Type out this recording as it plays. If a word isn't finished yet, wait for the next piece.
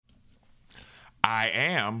I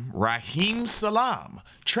am Raheem Salam,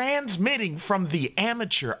 transmitting from the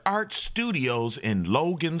Amateur Art Studios in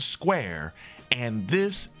Logan Square, and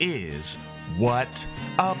this is What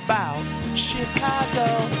About Chicago?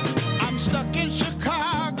 I'm stuck in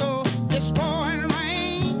Chicago, it's pouring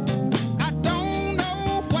rain. I don't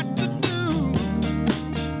know what to do.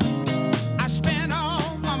 I spent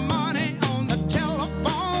all my money on the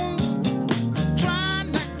telephone,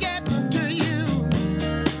 trying to get to you.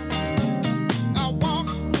 I walk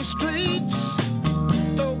the streets,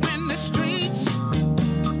 the windy streets,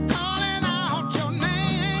 calling out your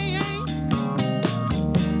name.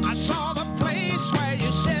 I saw the place where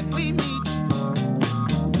you said we meet,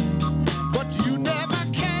 but you never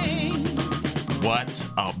came. What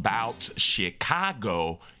About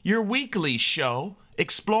Chicago? Your weekly show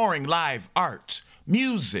exploring live art,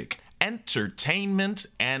 music, entertainment,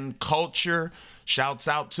 and culture. Shouts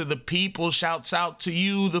out to the people. Shouts out to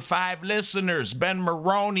you, the 5 listeners. Ben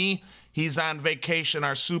Maroney, he's on vacation,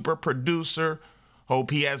 our super producer. Hope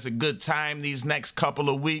he has a good time these next couple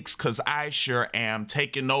of weeks, because I sure am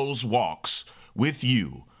taking those walks with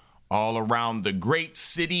you all around the great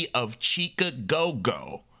city of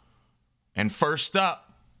Chicago. And first up,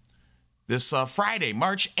 this Friday,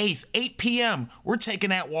 March 8th, 8 p.m., we're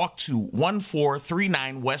taking that walk to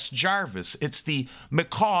 1439 West Jarvis. It's the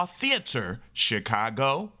McCaw Theater,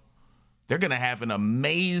 Chicago. They're going to have an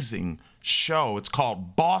amazing show. It's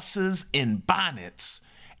called Bosses in Bonnets,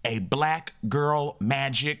 a Black Girl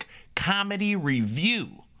Magic comedy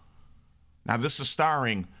review. Now, this is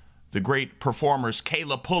starring the great performers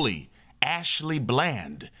Kayla Pulley, Ashley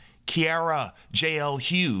Bland, Kiara J.L.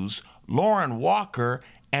 Hughes, Lauren Walker,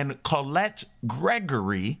 and Colette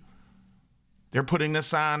Gregory. They're putting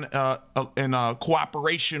this on in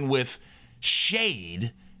cooperation with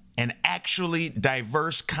Shade, an actually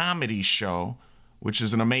diverse comedy show, which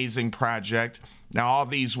is an amazing project. Now, all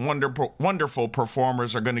these wonderful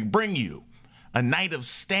performers are going to bring you a night of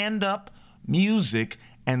stand-up, music,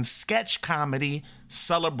 and sketch comedy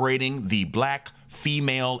celebrating the Black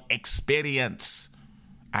female experience.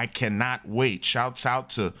 I cannot wait. Shouts out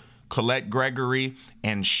to Colette Gregory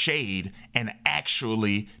and Shade, an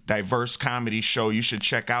actually diverse comedy show. You should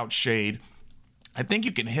check out Shade. I think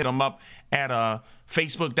you can hit them up at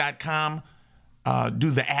facebook.com.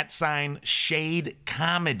 Do the @ Shade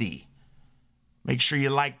Comedy. Make sure you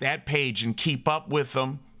like that page and keep up with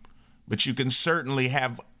them. But you can certainly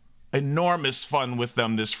have enormous fun with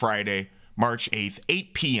them this Friday, March 8th,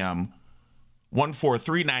 8 p.m.,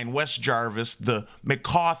 1439 West Jarvis, the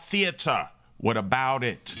McCaw Theater. What about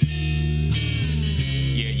it?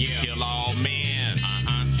 Yeah. Kill all men.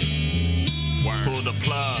 Word. Pull the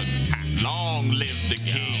plug. Long live the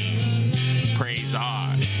king. Praise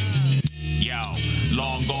hard. Yo,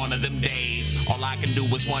 long gone are them days. All I can do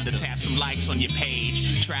is want to tap some likes on your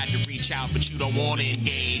page. Tried to reach out, but you don't want to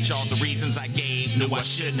engage. All the reasons I gave, knew I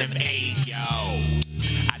shouldn't have ate. Yo,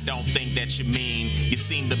 I don't think that you mean. You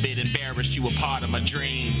seemed a bit embarrassed, you were part of my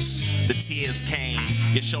dreams. The tears came,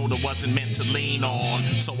 your shoulder wasn't meant to lean on,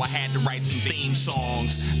 so I had to write some theme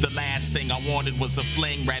songs. The last thing I wanted was a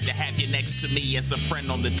fling, rather have you next to me as a friend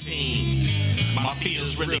on the team. My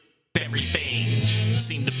feels really everything.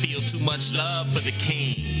 Seem to feel too much love for the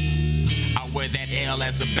king. I wear that L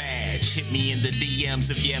as a badge. Hit me in the DMs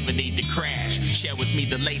if you ever need to crash. Share with me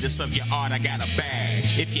the latest of your art, I got a bag.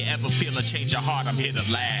 If you ever feel a change of heart, I'm here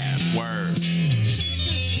to laugh. Word.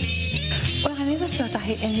 Well, I never thought I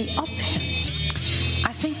had any option.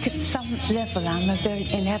 I think at some level I'm a very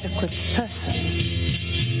inadequate person.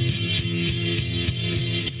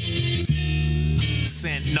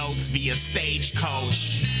 Sent notes via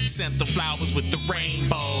stagecoach. Sent the flowers with the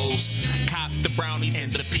rainbows. Copped the brownies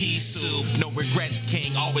and the pea soup. No regrets,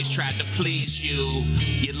 king, always tried to please you.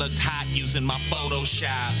 You looked hot using my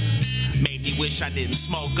Photoshop. Made me wish I didn't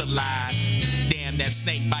smoke a lot. Damn, that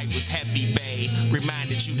snake bite was heavy, babe.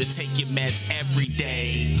 Reminded you to take your meds every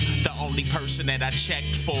day. The only person that I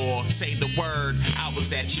checked for, say the word, I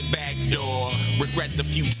was at your back door. Regret the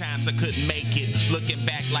few times I couldn't make it. Looking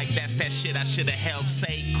back like that's that shit I should have held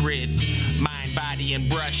sacred. Mind, body, and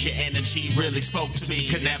brush, your energy really spoke to me.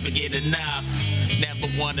 Could never get enough. Never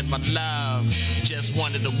wanted my love. Just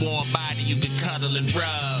wanted a warm body you could cuddle and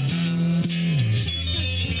rub.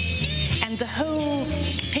 And the whole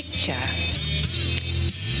picture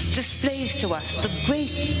displays to us the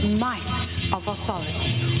great might of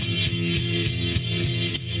authority.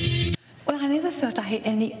 Well, I never felt I had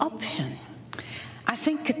any option. I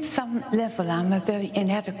think at some level I'm a very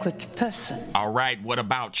inadequate person. All right, what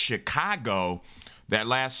about Chicago? That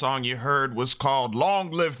last song you heard was called Long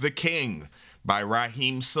Live the King by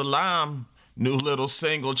Raheem Salam. New little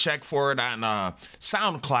single. Check for it on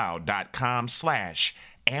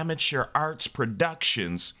soundcloud.com/Amateur Arts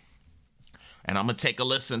Productions. And I'm going to take a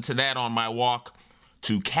listen to that on my walk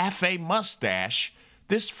to Cafe Mustache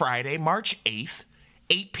this Friday, March 8th,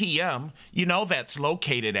 8 p.m. You know, that's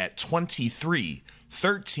located at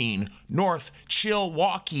 2313 North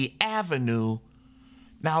Chilwaukee Avenue.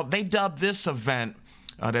 Now, they dubbed this event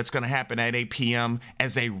that's going to happen at 8 p.m.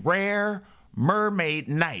 as a rare mermaid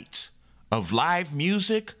night of live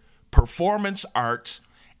music, performance art,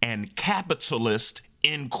 and capitalist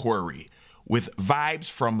inquiry with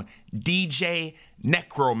vibes from DJ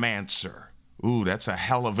Necromancer. Ooh, that's a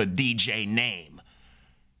hell of a DJ name.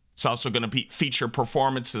 It's also going to feature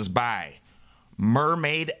performances by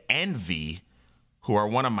Mermaid Envy, who are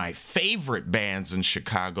one of my favorite bands in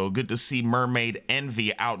Chicago. Good to see Mermaid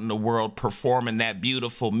Envy out in the world performing that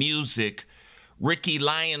beautiful music. Ricky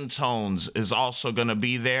Liontones is also going to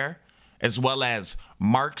be there, as well as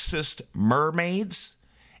Marxist Mermaids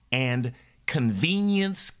and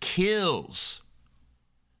Convenience Kills.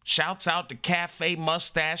 Shouts out to Cafe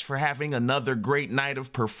Mustache for having another great night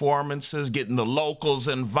of performances, getting the locals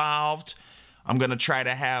involved. I'm going to try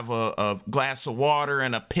to have a glass of water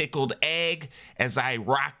and a pickled egg as I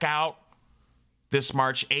rock out this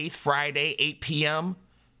March 8th, Friday, 8 p.m.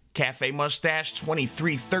 Cafe Mustache,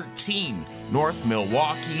 2313 North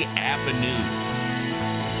Milwaukee Avenue.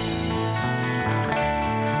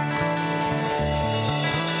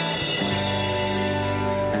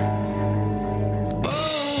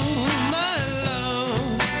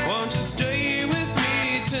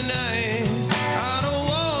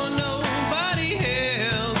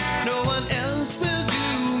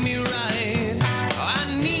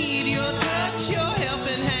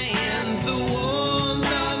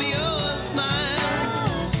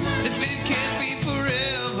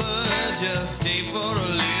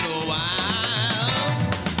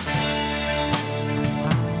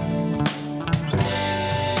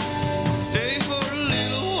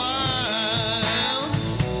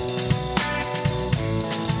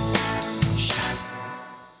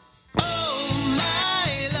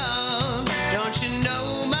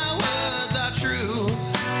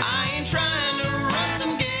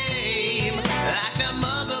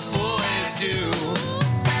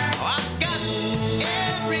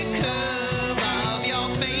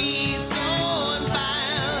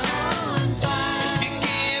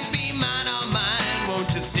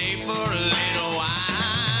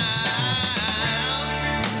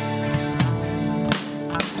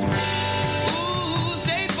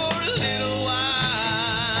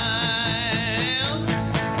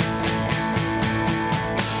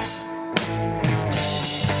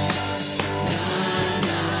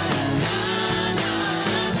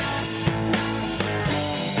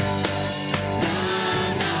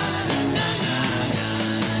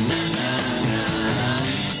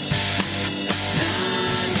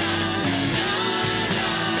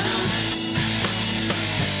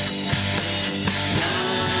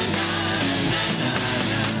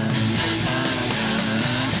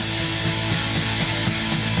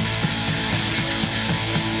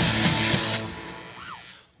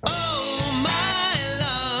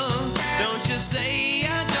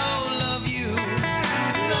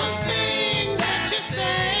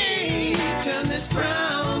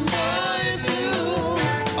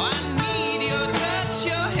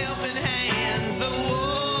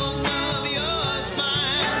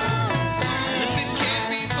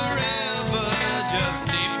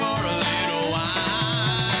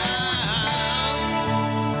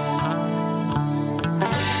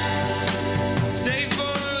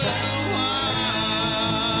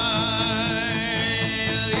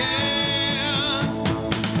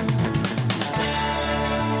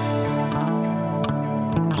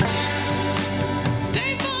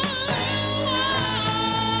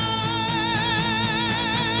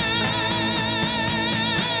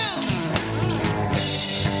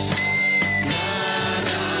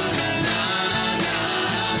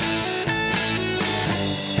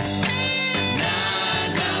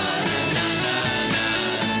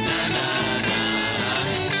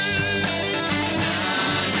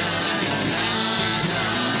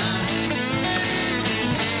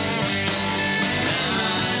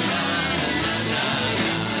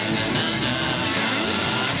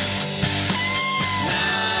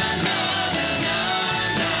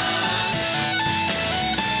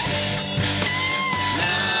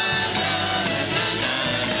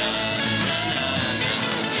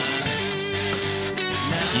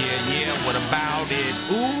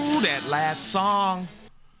 Last song,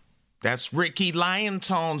 that's Ricky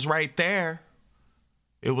Liontones right there.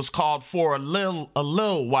 It was called For a Little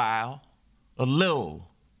While. a Lil,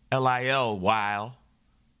 Lil, While.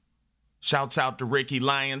 Shouts out to Ricky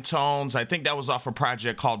Lion Tones. I think that was off a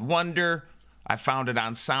project called Wonder. I found it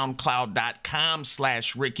on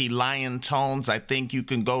soundcloud.com/Ricky Lion Tones. I think you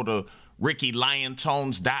can go to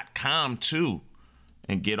rickyliontones.com too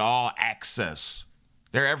and get all access.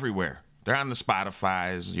 They're everywhere. They're on the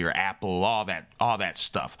Spotify's, your Apple, all that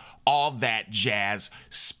stuff. All that jazz.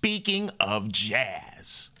 Speaking of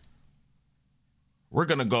jazz, we're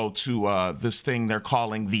going to go to this thing they're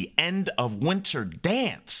calling the End of Winter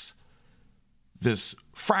Dance this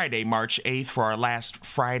Friday, March 8th, for our last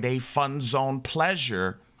Friday Fun Zone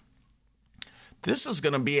Pleasure. This is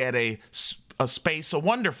going to be at a space, a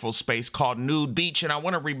wonderful space called Nude Beach. And I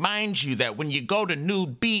want to remind you that when you go to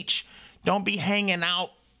Nude Beach, don't be hanging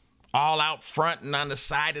out all out front and on the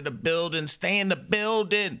side of the building. Stay in the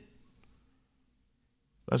building.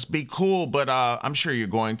 Let's be cool, but I'm sure you're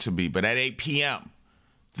going to be. But at 8 p.m.,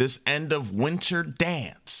 this End of Winter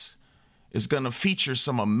Dance is going to feature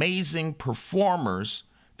some amazing performers.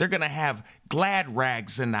 They're going to have Glad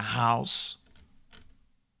Rags in the house.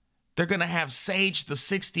 They're going to have Sage the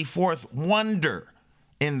 64th Wonder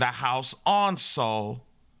in the house on soul.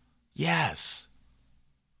 Yes.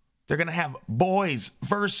 They're going to have Boys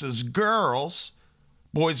versus Girls.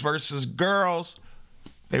 Boys versus Girls.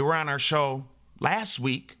 They were on our show last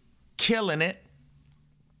week, killing it,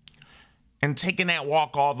 and taking that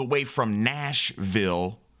walk all the way from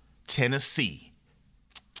Nashville, Tennessee.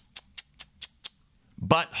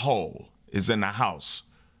 Butthole is in the house.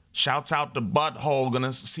 Shouts out to Butthole.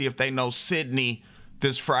 Gonna see if they know Sydney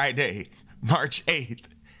this Friday, March 8th,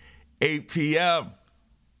 8 p.m.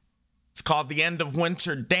 It's called the End of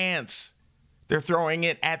Winter Dance. They're throwing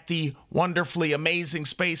it at the wonderfully amazing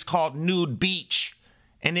space called Nude Beach.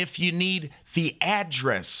 And if you need the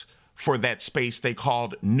address for that space they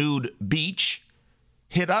called Nude Beach,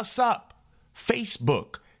 hit us up.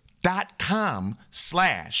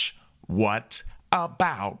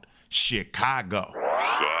 Facebook.com/WhatAboutChicago.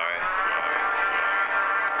 Sorry.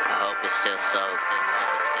 I hope it's still so.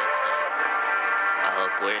 I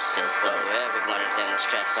hope we're still so. Every one of them will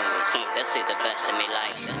stress on me. They'll see the best of me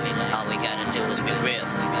like. All we gotta do is be real.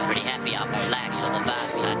 Pretty happy I won't lack, so the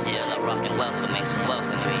vibes I deal are rough and welcoming, so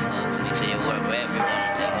welcome me to your world where every one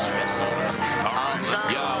of them will stress on me.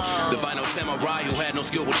 Yo, the vinyl samurai who had no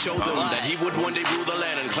skill would show them that he would one day rule the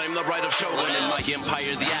land and claim the right of Shogun. In my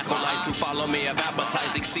empire, the acolytes who follow me have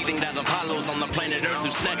appetites exceeding that of Apollos on the planet Earth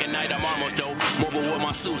who snack at night. I'm armored though, mobile with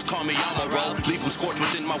my suits, call me Amaro. Leave them scorched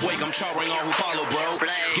within my wake, I'm charring all who follow, bro.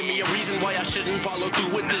 Give me a reason why I shouldn't follow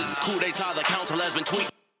through with this coup d'etat. The council has been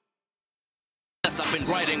tweaked. Yes, I've been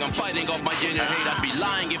writing, I'm fighting off my inner hate. I'd be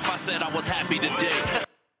lying if I said I was happy today.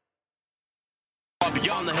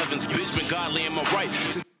 Beyond the heavens, bitch, been godly in my right.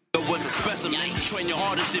 Was a specimen. Train your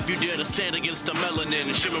hardest if you dare to stand against the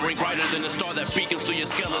melanin. Shimmering brighter than a star that beacons through your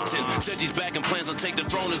skeleton. Seji's back and plans to take the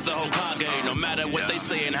throne as the Hokage. No matter what they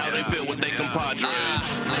say and how they feel with their compadres.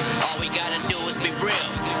 All we gotta do is be real.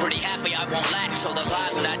 Pretty happy I won't lack, so the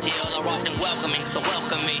vibes that I deal are often welcoming, so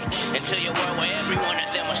welcome me into your world where every one of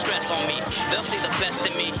them will stress on me. They'll see the best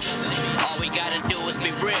in me. All we gotta do is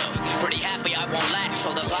be real. Pretty happy I won't lack,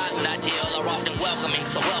 so the vibes that I deal are often welcoming,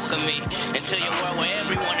 so welcome me into your world where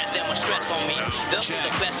every one of them will stress on me. They'll see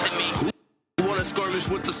the best in me. Wanna skirmish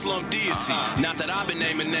with the slump deity. Not that I've been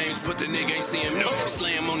naming names, but the nigga ain't seeing no.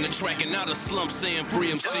 Slam on the track and not a slump saying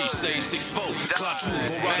free MC. Say 6'4", clock 2,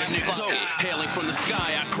 Borada Nick Toe. Hailing from the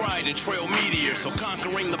sky, I cried and trail meteor. So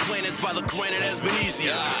conquering the planets by the granite has been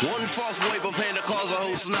easier. One false wave of hand to cause a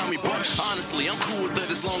whole tsunami. But honestly, I'm cool with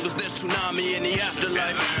it as long as there's tsunami in the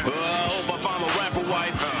afterlife. I hope I find a rapper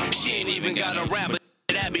wife. She ain't even got a rapper.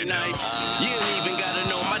 That'd be nice. You ain't even gotta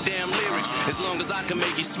know my damn lyrics. As long as I can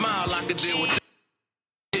make you smile, I can deal with it.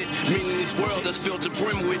 Meaning this world that's filled to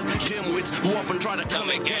brim with dimwits who often try to come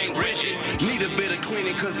and gang rigid. Need a bit of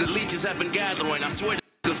cleaning cause the leeches have been gathering. I swear the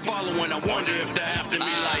niggas following, I wonder if they're after me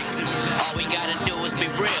like. All we gotta do is be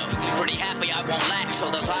real. Pretty happy I won't lack,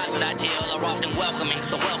 so the vibes that I deal are often welcoming,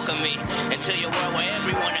 so welcome me into your world where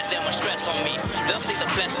every one of them will stress on me. They'll see the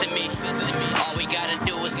best in me. All we gotta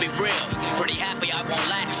do is be real. Pretty happy I won't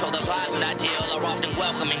lack, so the vibes that I deal are often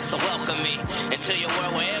welcoming, so welcome me into your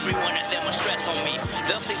world where every one of them will stress on me.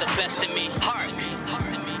 They'll see the best in me. Heart.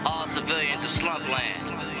 All civilians of slump land.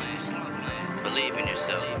 Believe in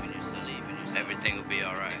yourself. Everything will be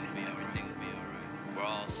alright. We're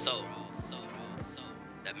all soul.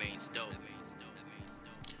 That means dope.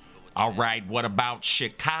 All right, what about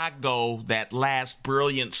Chicago? That last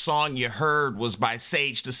brilliant song you heard was by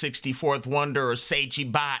Sage the 64th Wonder, or Sagey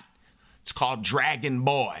Bot. It's called Dragon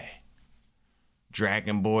Boy.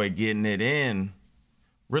 Dragon Boy getting it in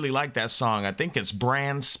Really like that song. I think it's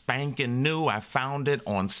brand spanking new. I found it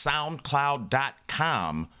on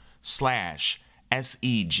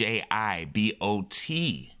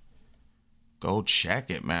SoundCloud.com/SEJIBOT. Go check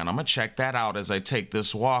it, man. I'm going to check that out as I take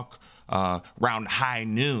this walk around high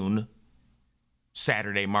noon,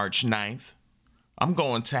 Saturday, March 9th. I'm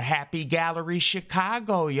going to Happy Gallery,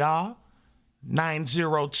 Chicago, y'all.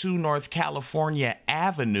 902 North California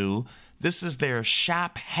Avenue. This is their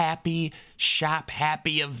Shop Happy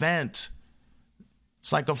event.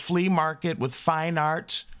 It's like a flea market with fine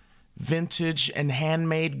art, vintage and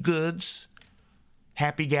handmade goods.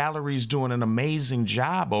 Happy Gallery's doing an amazing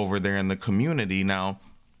job over there in the community. Now,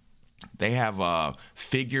 they have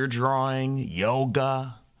figure drawing,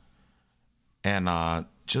 yoga, and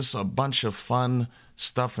just a bunch of fun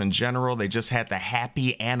stuff in general. They just had the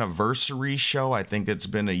Happy Anniversary show. I think it's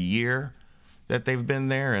been a year that they've been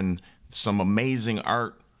there, and some amazing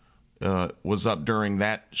art was up during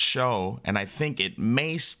that show, and I think it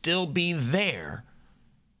may still be there.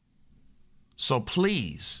 So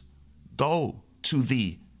please go to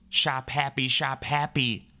the Shop Happy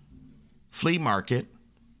flea market,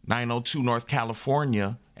 902 North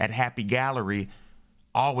California at Happy Gallery.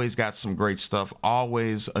 Always got some great stuff,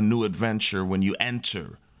 always a new adventure when you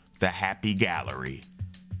enter the Happy Gallery.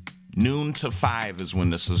 Noon to 5 is when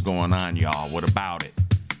this is going on, y'all. What about it?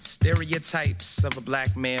 Stereotypes of a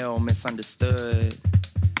black male misunderstood.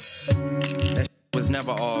 That was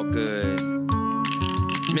never all good.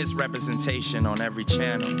 Misrepresentation on every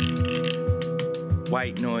channel.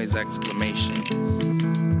 White noise exclamations.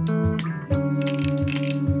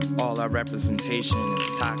 All our representation is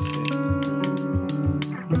toxic.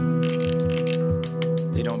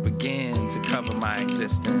 They don't begin to cover my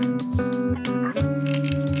existence.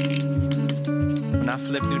 When I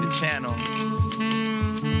flip through the channels,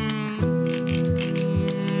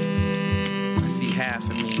 I see half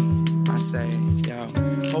of me. I say, yo,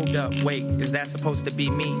 hold up, wait, is that supposed to be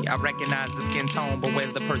me? I recognize the skin tone, but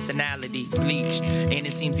where's the personality? Bleach, and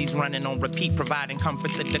it seems he's running on repeat, providing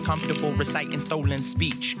comfort to the comfortable, reciting stolen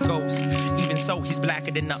speech. Ghost, even so, he's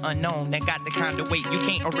blacker than the unknown. That got the kind of weight you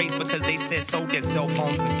can't erase because they said so. There's cell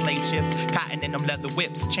phones and slave ships, cotton in them leather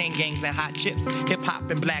whips, chain gangs and hot chips,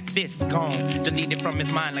 hip-hop and black fist gone. Deleted from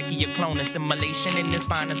his mind like he a clone, assimilation in his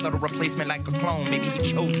spine, a subtle replacement like a clone. Maybe he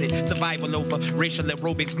chose it, survival over racial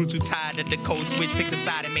aerobics, grew too tired of the code switch, picked a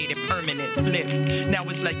side and made it permanent, flip. Now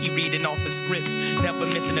it's like he reading off a script, never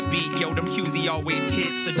missing a beat, yo, them cues he always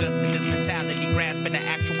hits, adjusting his mentality, grasping the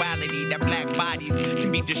actuality that black bodies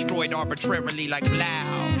can be destroyed arbitrarily like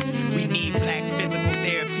loud. We need black physical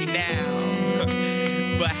therapy now.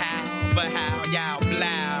 But how, y'all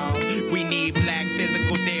blow. We need black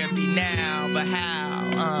physical therapy now, but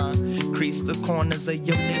how? Crease the corners of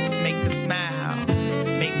your lips, make a smile,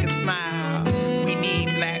 make a smile. We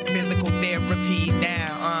need black physical therapy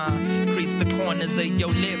now, crease the corners of your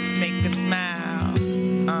lips, make a smile,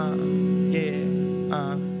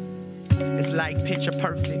 It's like picture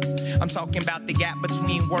perfect. I'm talking about the gap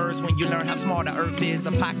between words when you learn how small the earth is.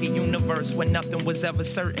 A pocket universe where nothing was ever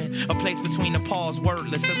certain. A place between the pause,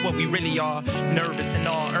 wordless. That's what we really are. Nervous in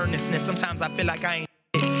all earnestness. Sometimes I feel like I ain't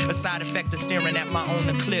a side effect of staring at my own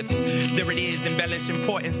eclipse. There it is, embellish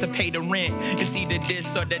importance to pay the rent. It's either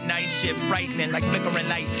this or the night shift, frightening like flickering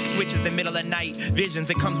light switches in middle of night. Visions,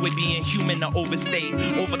 it comes with being human to overstate,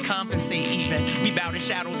 overcompensate even. We bow to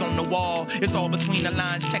shadows on the wall. It's all between the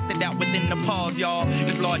lines, checked it out within the pause, y'all.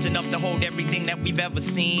 It's large enough to hold everything that we've ever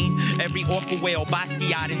seen. Every orca whale,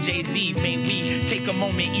 Basquiat and Jay-Z. May we take a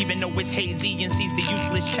moment even though it's hazy and seize the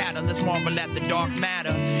useless chatter. Let's marvel at the dark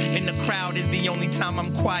matter. In the crowd is the only time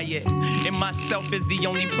I'm quiet. In myself is the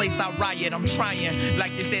only place I riot. I'm trying,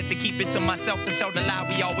 like they said, to keep it to myself, to tell the lie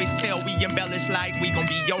we always tell. We embellish like we gon'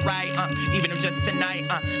 be alright, even if just tonight,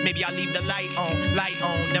 maybe I'll leave the light on,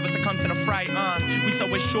 never succumb to the fright, we so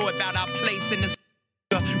assured about our place in this.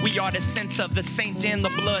 We are the center, the saint and the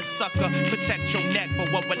blood sucker. Protect your neck, but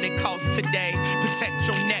what will it cost today? Protect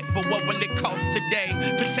your neck, but what will it cost today?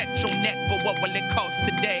 Protect your neck, but what will it cost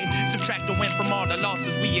today? Subtract the win from all the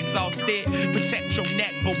losses we exhausted. Protect your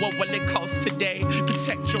neck, but what will it cost today?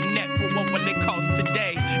 Protect your neck, but what will it cost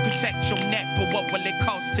today? Protect your neck, but what will it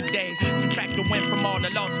cost today? Subtract the win from all the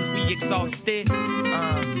losses we exhausted.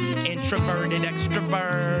 Introverted,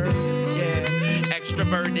 extrovert, yeah.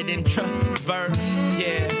 Extroverted, introvert,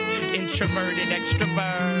 yeah. Introverted,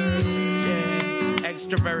 extrovert, yeah.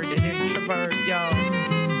 Extroverted, introvert, y'all.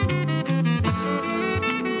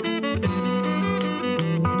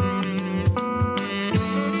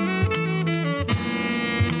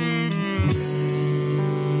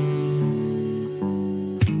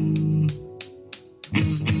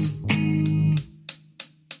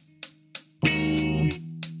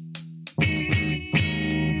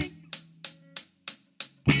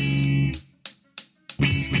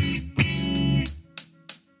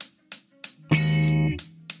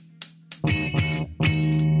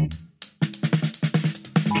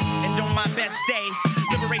 my best day.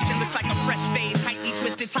 Liberation looks like a fresh fade. Tightly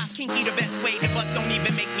twisted, top kinky the best way. The bus don't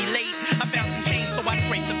even make me late. I found some change, so I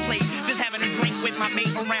scraped the plate. Just having a drink with my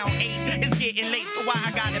mate around 8. It's getting late, so why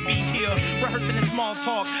I gotta be here? Rehearsing the small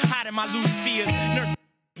talk, hiding my loose fears. Nurse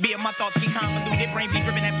being my thoughts be convoluted, brain be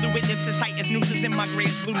driven at fluid lips as tight as nooses in my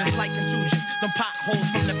grave. Fluidness like contusion. The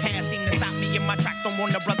potholes from the past seem to stop me in my tracks. Don't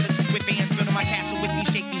want the brothers to whip hands. Building my castle with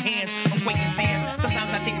these shaky hands. I'm quaking sand.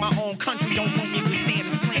 Sometimes I think my own country don't want me to withstand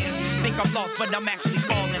this plan. Think I'm lost, but I'm actually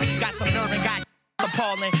falling. Got some nerve and got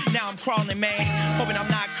appalling. Now I'm crawling, man. Hoping I'm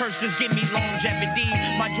not cursed. Just give me longevity.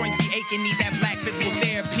 My joints be aching. Need that black physical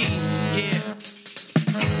therapy. Yeah.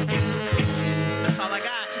 That's all I got.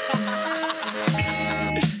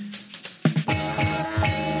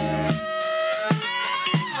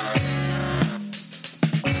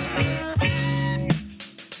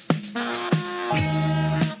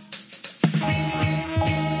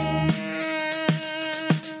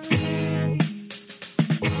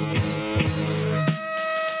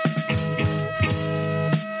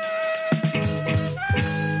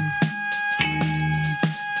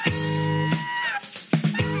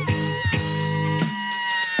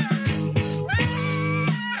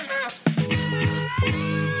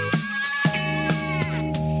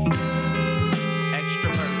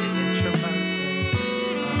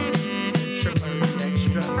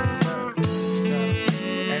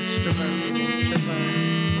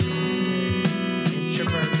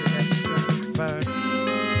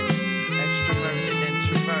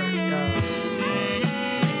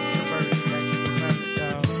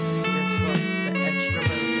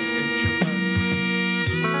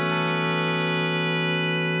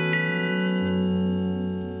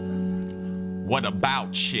 What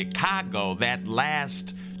About Chicago? That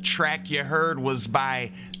last track you heard was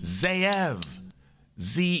by Zeev,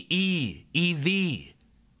 Z-E-E-V,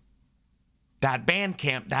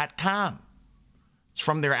 .bandcamp.com. It's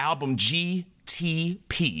from their album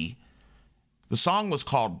GTP. The song was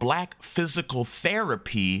called Black Physical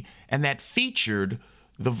Therapy, and that featured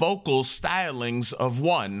the vocal stylings of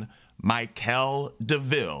one Michael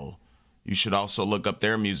DeVille. You should also look up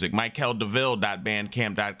their music,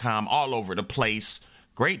 michaeldeville.bandcamp.com, all over the place.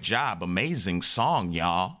 Great job. Amazing song,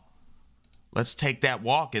 y'all. Let's take that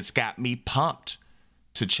walk. It's got me pumped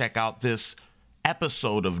to check out this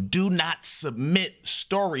episode of Do Not Submit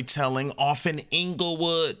Storytelling off in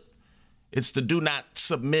Inglewood. It's the Do Not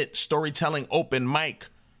Submit Storytelling Open Mic.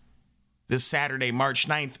 This Saturday, March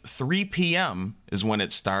 9th, 3 p.m. is when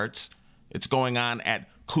it starts. It's going on at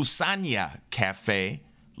Kusanya Cafe,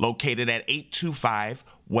 located at 825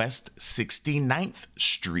 West 69th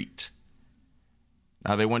Street.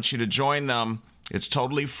 Now, they want you to join them. It's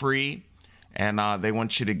totally free, and they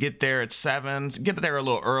want you to get there at 7. Get there a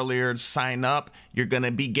little earlier, sign up. You're going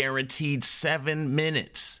to be guaranteed 7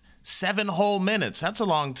 minutes. 7 whole minutes. That's a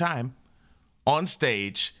long time. On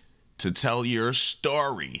stage to tell your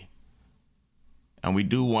story. And we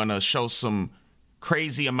do want to show some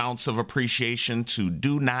crazy amounts of appreciation to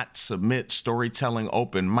Do Not Submit Storytelling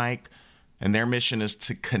Open Mic, and their mission is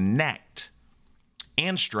to connect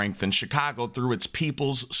and strengthen Chicago through its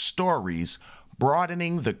people's stories,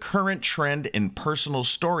 broadening the current trend in personal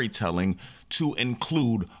storytelling to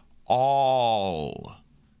include all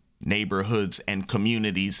neighborhoods and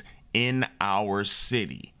communities in our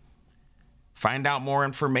city. Find out more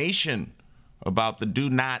information about the Do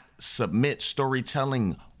Not Submit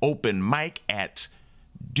Storytelling Open Mic at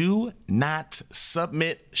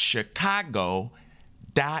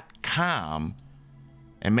DoNotSubmitChicago.com,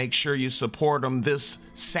 and make sure you support them this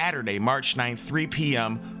Saturday, March 9th, 3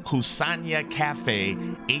 p.m., Kusanya Cafe,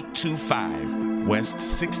 825 West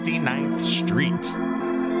 69th Street.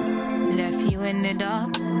 Left you in the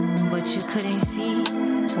dark, but you couldn't see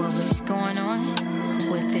what was going on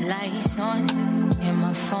with the lights on and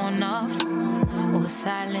my phone off or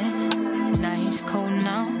silent. Now it's cold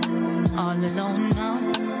now, all alone now.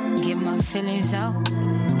 Get my feelings out,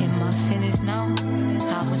 in my feelings now.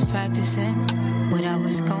 I was practicing what I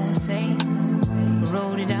was gonna say.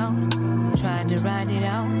 Wrote it out, tried to write it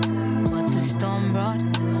out, but the storm brought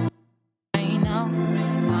rain out.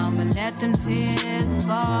 I'ma let them tears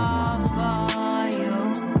fall for you.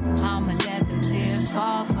 I'ma let them tears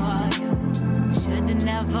fall for you. Should've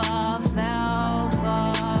never fell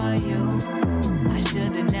for you. I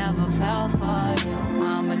should've never fell for you.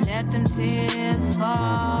 I'ma let them tears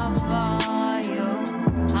fall for you.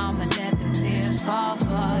 I'ma let them tears fall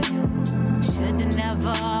for you. Should've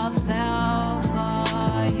never fell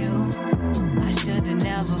for you. I should've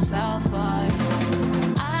never fell for you.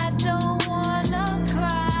 I don't wanna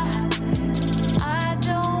cry. I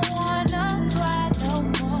don't wanna cry no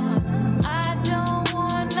more. I don't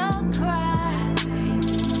wanna cry.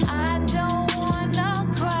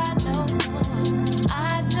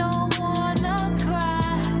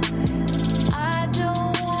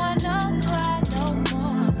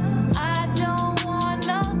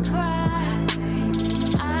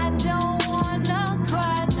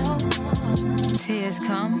 tears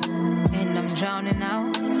come and I'm drowning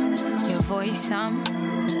out. Your voice, I'm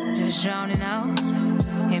just drowning out.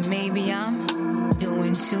 And maybe I'm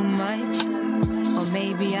doing too much, or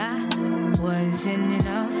maybe I wasn't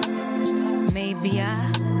enough. Maybe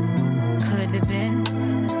I could have been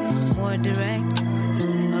more direct,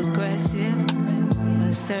 aggressive,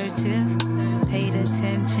 assertive, paid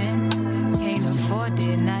attention. Can't afford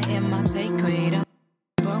it, not in my pay grade. I'm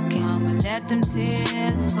broken. I'ma let them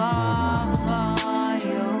tears fall for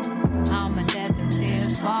you. I'ma let them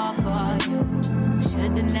tears fall for you.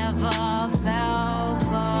 Should've never fell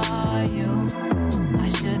for you. I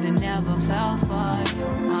should've never fell for you.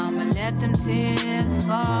 I'ma let them tears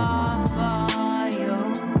fall for you.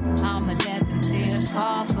 I'ma let them tears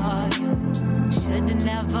fall for you. Should've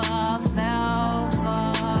never fell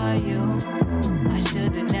for you. I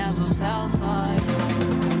should've never fell for you.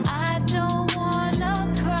 I don't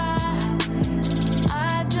wanna cry.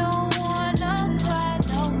 I don't wanna cry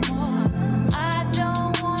no more. I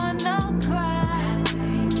don't wanna cry.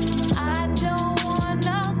 I don't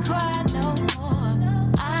wanna cry no more.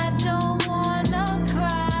 I don't wanna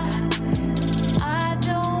cry. I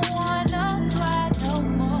don't wanna cry no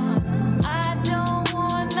more. I don't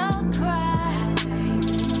wanna cry.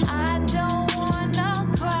 I don't wanna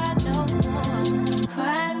cry no more.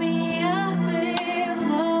 Cry me a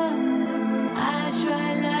river. I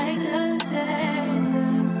try like the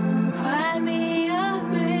desert. Cry me a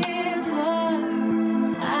river.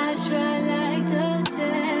 I try like the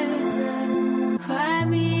desert. Cry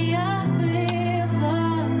me a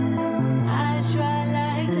river. I try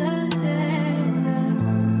like the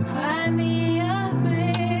desert. Cry me a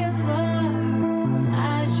river.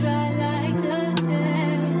 I try like the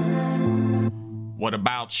desert. What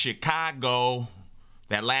about Chicago?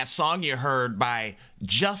 That last song you heard by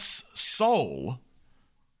Just Soul,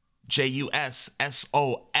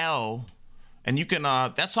 Jussol. And you can,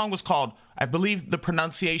 that song was called, I believe the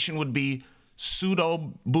pronunciation would be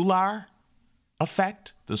Pseudo-Bular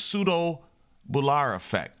Effect. The Pseudo-Bular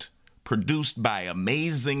Effect, produced by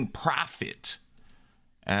Amazing Prophet.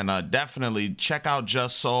 And definitely check out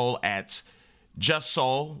Just Soul at Just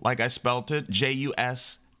Soul, like I spelt it,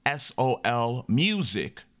 Jussol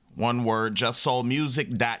Music. One word,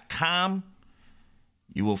 justsoulmusic.com.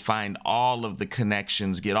 You will find all of the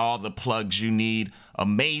connections, get all the plugs you need.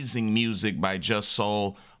 Amazing music by Just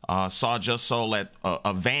Soul. Saw Just Soul at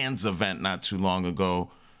a Vans event not too long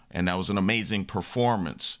ago, and that was an amazing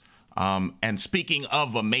performance. And speaking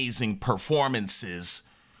of amazing performances,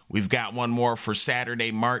 we've got one more for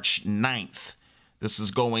Saturday, March 9th. This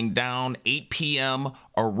is going down 8 p.m.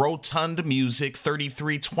 A Rotund Music,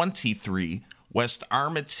 3323 West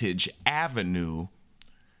Armitage Avenue.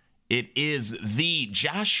 It is the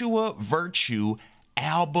Joshua Virtue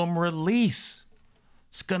album release.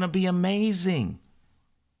 It's going to be amazing.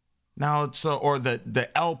 Now it's, or the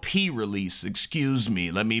LP release, excuse me.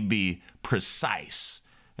 Let me be precise.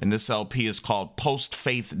 And this LP is called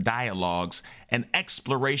Post-Faith Dialogues, an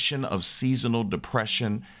exploration of seasonal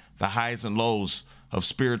depression, the highs and lows of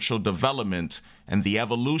spiritual development, and the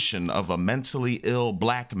evolution of a mentally ill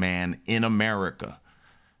black man in America.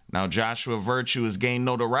 Now, Joshua Virtue has gained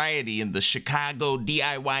notoriety in the Chicago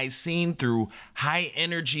DIY scene through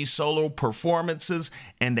high-energy solo performances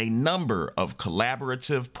and a number of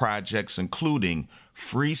collaborative projects, including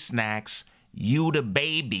Free Snacks, You the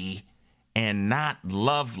Baby, and Not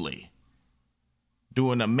Lovely.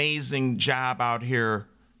 Do an amazing job out here,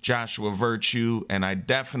 Joshua Virtue, and I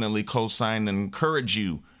definitely co-sign and encourage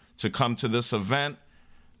you to come to this event.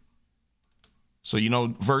 So you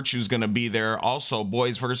know Virtue's going to be there. Also,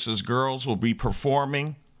 Boys vs. Girls will be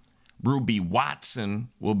performing. Ruby Watson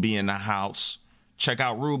will be in the house. Check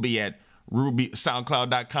out Ruby at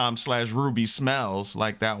SoundCloud.com/Ruby Smells,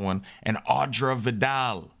 like that one. And Audra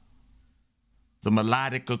Vidal, the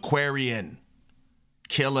Melodic Aquarian,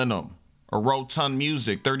 killing them. A Rotund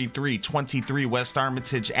Music, 3323 West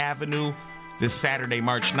Armitage Avenue, this Saturday,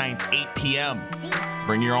 March 9th, 8 p.m.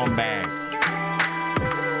 Bring your own bag.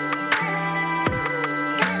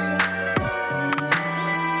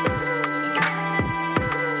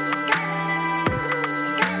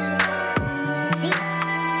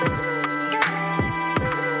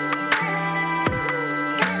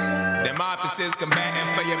 Opposites combating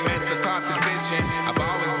for your mental composition. I've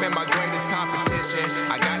always been my greatest competition.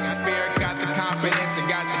 I got the spirit, got the confidence, and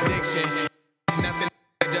got the diction. Nothing,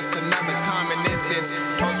 just another common instance.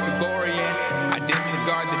 Post-Gregorian, I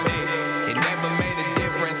disregard the date. It never made a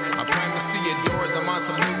difference. I promise to your doors, I'm on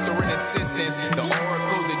some Lutheran insistence. The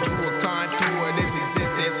oracles that drew a contour of this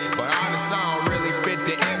existence, but on the song really fit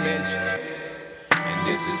the image. And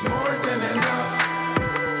this is more than enough.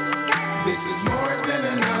 This is more than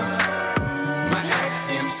enough. My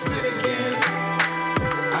axiom split again.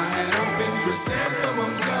 I had open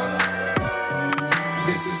chrysanthemums up.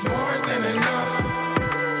 This is more than enough.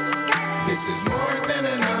 This is more than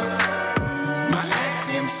enough. My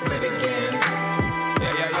axiom split again. I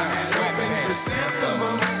had open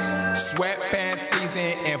chrysanthemums. Sweatband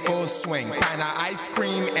season in full swing. Pint of ice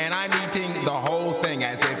cream and I'm eating the whole thing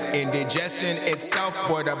as if indigestion itself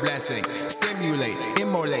were a blessing. Stimulate,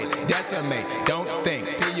 immolate, decimate. Don't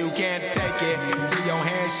think till you can't take it, till your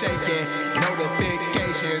hands shaking.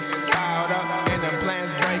 Notifications piled up and the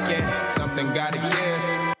plans breaking. Something gotta give.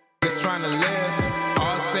 Just trying to live.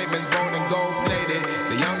 All statements bold and gold plated.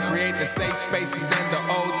 The young create the safe spaces and the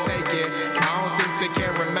old take it. I don't think they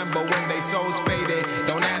can remember when they souls faded.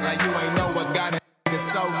 Don't act like you ain't know what got it. It's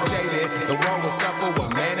so jaded. The world will suffer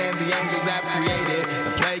what man and the angels have created.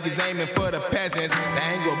 The plague is aiming for the peasants. The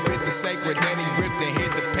angel bit the sacred, then he ripped and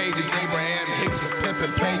hid the pages. Abraham Hicks was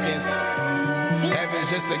pimping pagans. Heaven's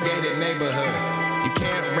just a gated neighborhood. You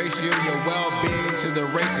can't ratio your well-being to the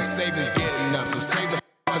rate your savings getting up. So save the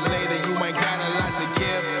for later, you ain't got a lot to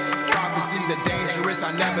give. Prophecies are dangerous,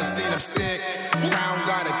 I never seen them stick. Crown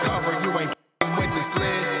gotta cover, you ain't with this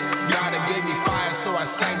lid. God gave me fire, so I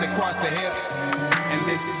slanged across the hips. And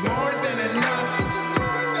this is more than enough.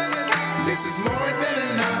 This is more than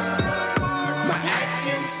enough. My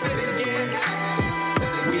axiom split again.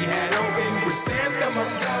 We had open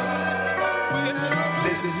chrysanthemums up.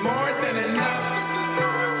 This is more than enough.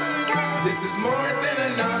 This is more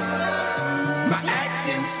than enough. My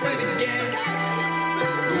axiom split again.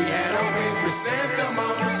 We had open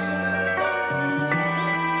chrysanthemums.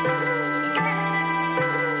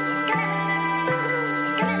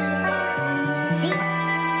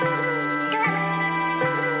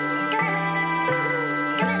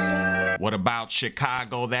 What about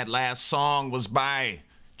Chicago? That last song was by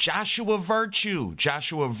Joshua Virtue,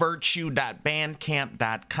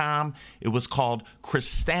 joshuavirtue.bandcamp.com. It was called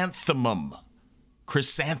Chrysanthemum.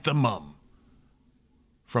 Chrysanthemum.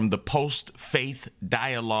 From the Post-Faith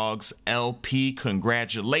Dialogues LP.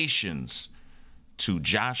 Congratulations to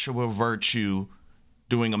Joshua Virtue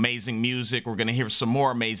doing amazing music. We're going to hear some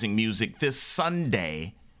more amazing music this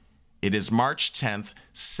Sunday. It is March 10th.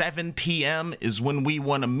 7 p.m. is when we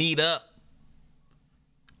want to meet up.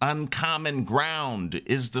 Uncommon Ground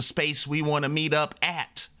is the space we want to meet up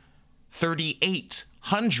at.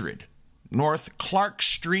 3800 North Clark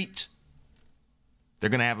Street. They're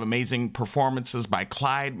going to have amazing performances by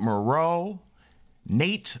Clyde Moreau,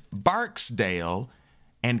 Nate Barksdale,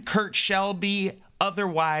 and Kurt Shelby,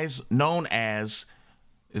 otherwise known as,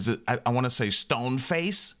 I want to say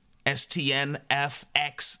Stoneface, STNFXCE.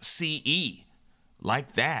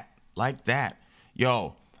 Like that.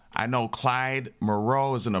 Yo, I know Clyde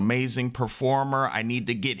Moreau is an amazing performer. I need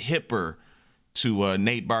to get hipper to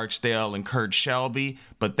Nate Barksdale and Kurt Shelby,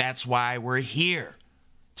 but that's why we're here,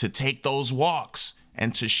 to take those walks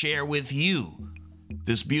and to share with you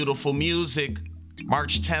this beautiful music.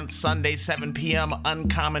 March 10th, Sunday, 7 p.m.,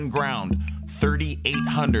 Uncommon Ground,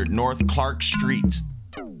 3800 North Clark Street.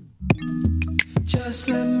 Just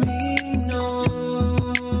let me know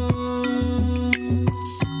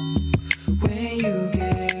when you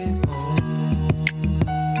get home.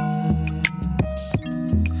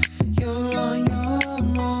 You're on your own.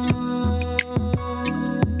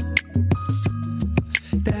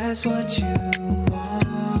 That's what you want.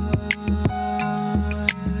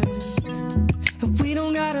 And we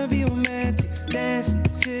don't gotta be romantic, dancing,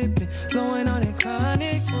 sipping, blowing on that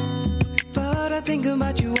chronic. But I think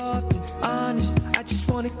about you often, honest. I just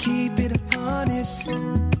wanna keep it honest.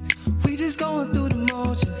 We just going through the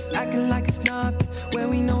motions, acting like it's nothing when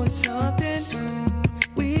we know it's something.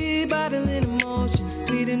 We battling emotions,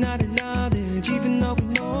 we deny the knowledge, even though we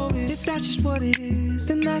know it. If that's just what it is,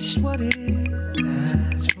 then that's just what it is.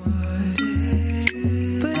 That's what it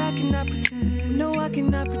is. But I cannot pretend, no, I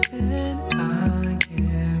cannot pretend. I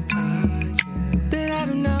can't pretend that I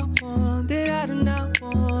do not want, that I do not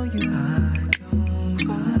want you.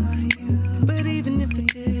 But even if I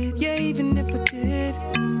did, yeah, even if I did,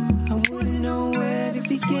 I wouldn't know where to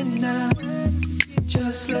begin now.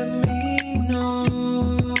 Just let me know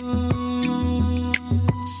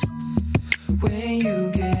when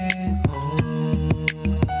you get home.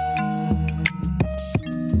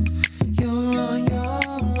 You're on your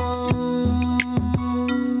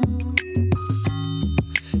own.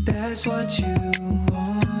 That's what you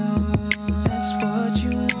want. That's what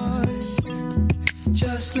you want.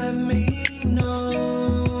 Just let me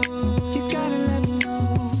know. You gotta let me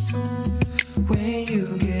know when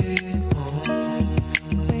you get home.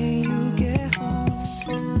 When you get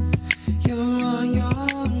home, you're on your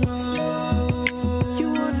own.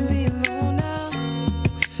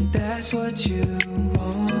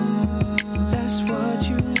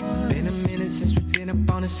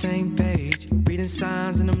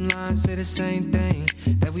 same thing.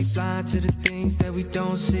 That we blind to the things that we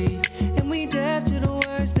don't see. And we deaf to the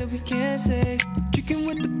words that we can't say. Drinking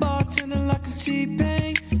with the bartender like I'm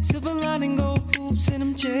T-Pain. Silver lining, gold hoops and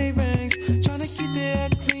them J-rings. Trying to keep the air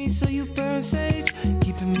clean so you burn sage.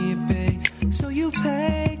 Keeping me at bay so you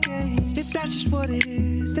play games. If that's just what it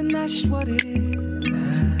is, then that's just what it is.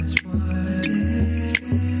 That's what it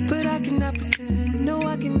is. But I cannot pretend, no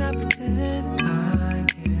I cannot pretend. I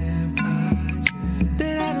can't pretend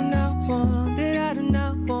that I do not want, that I do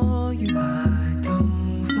not want you. I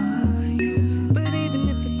don't want you. But even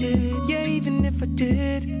if I did, yeah, even if I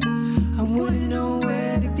did, I wouldn't know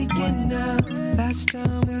where to begin now. Last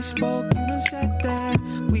time we spoke, you done said that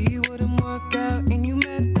we wouldn't work out, and you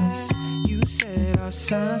meant that. You said our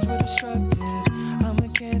signs were destructive. I'm a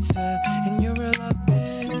Cancer, and you're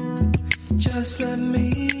reluctant. Just let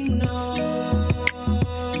me know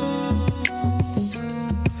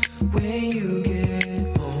when you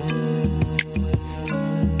get home.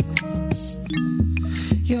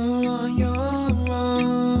 You're on your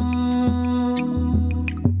own.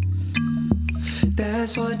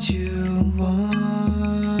 That's what you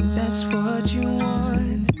want. That's what you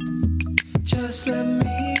want. Just let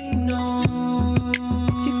me know.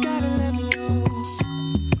 You gotta let me know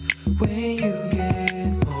when you get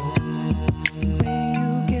home. When you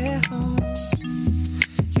get home,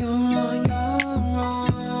 you're on your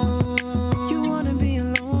own. You wanna be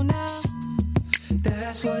alone now.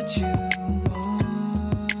 That's what you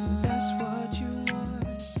want. That's what you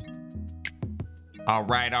want. All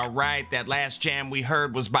right. That last jam we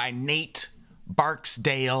heard was by Nate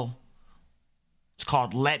Barksdale. It's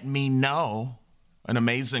called Let Me Know. An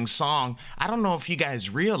amazing song. I don't know if you guys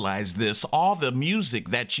realize this. All the music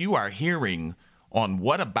that you are hearing on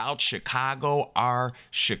What About Chicago are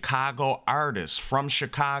Chicago artists from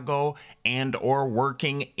Chicago and or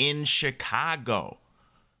working in Chicago.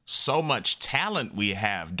 So much talent we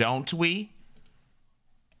have, don't we?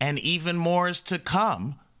 And even more is to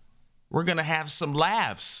come. We're going to have some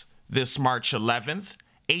laughs this March 11th,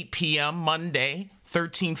 8 p.m. Monday,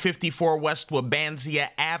 1354 West Wabansia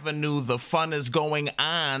Avenue. The fun is going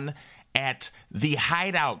on at the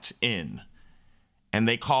Hideout Inn. And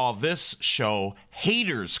they call this show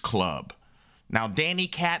Haters Club. Now, Danny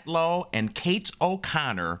Catlow and Kate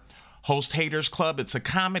O'Connor host Haters Club. It's a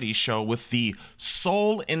comedy show with the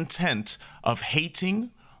sole intent of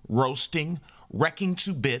hating, roasting, wrecking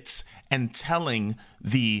to bits, and telling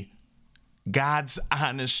the God's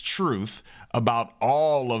honest truth about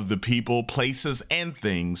all of the people, places, and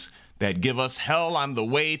things that give us hell on the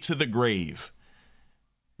way to the grave.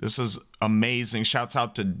 This is amazing. Shouts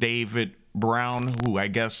out to David Brown, who I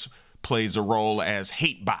guess plays a role as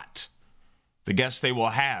Hatebot. The guests they will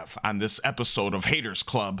have on this episode of Haters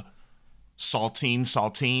Club: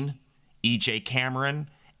 Saltine, E.J. Cameron,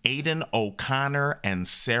 Aiden O'Connor, and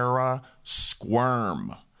Sarah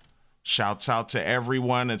Squirm. Shouts out to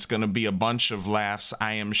everyone. It's going to be a bunch of laughs,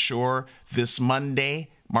 I am sure. This Monday,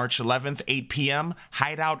 March 11th, 8 p.m.,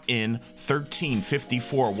 Hideout Inn,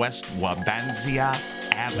 1354 West Wabansia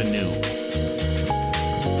Avenue.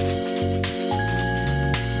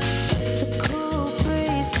 The cool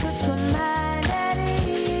breeze puts my mind at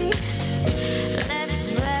ease. Let's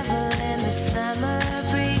revel in the summer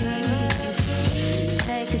breeze.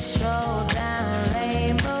 Take a stroll down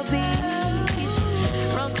Rainbow Beach.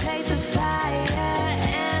 Rotate the fire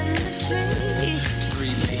and the trees.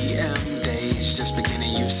 3 p.m. days just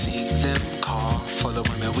beginning, you see them call. Full of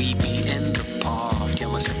women, we be in the park.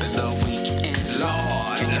 And we're sipping the weekend,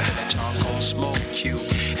 Lord. Can you feel that charcoal smoke you?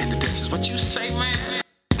 And this is what you say, man.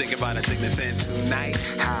 Think about it, take this in tonight.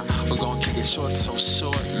 How we're gonna kick it short, so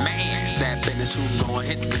short, man. That business, who gonna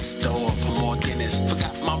hit the store for more Guinness?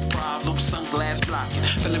 Forgot my problem, sunglass blocking.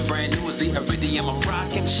 Feeling brand new as the Iridium I'm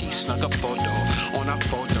rocking. She snuck a photo on our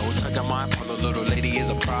photo. Tugging my polo, little lady is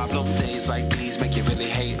a problem. Days like these make you really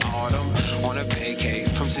hate autumn. On a vacay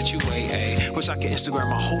from Situate. Wish I could Instagram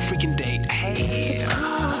my whole freaking day. Hey.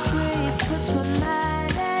 Cool breeze puts my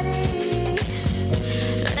mind at ease.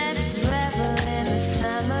 Let's revel in the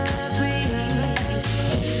summer breeze.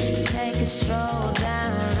 Take a stroll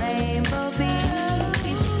down Rainbow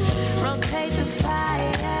Beach. Rotate the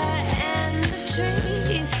fire and the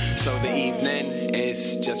trees. So the evening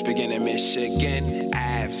is just beginning, Michigan.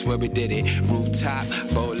 Abs, where we did it. Rooftop,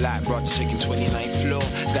 boat lot, brought the chicken 29th floor.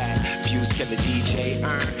 That views killer DJ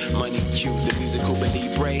earn. Money cute, the musical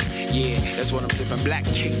Libre. Yeah, that's what I'm sipping. Black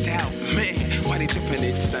kicked out, man. Why they tripping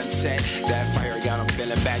it sunset? That fire got them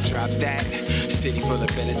feeling back, drop that. City full of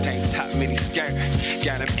business, tank top, mini skirt.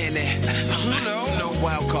 Got them in it. No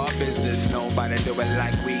wild card business. Nobody do it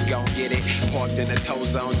like we gon' get it. Parked in the tow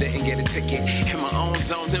zone, didn't get a ticket. In my own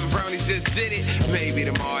zone, them brownies just did it. Maybe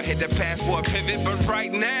tomorrow I hit the passport pivot, but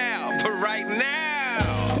right now. The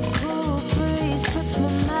cool breeze puts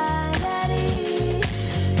my mind at ease.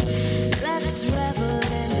 Let's revel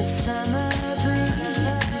in the summer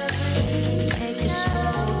breeze. Take a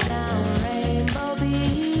stroll down Rainbow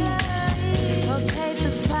Beach. Rotate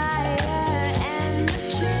the fire and the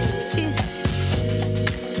trees.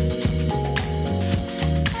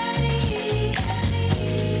 At ease.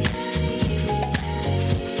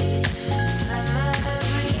 Summer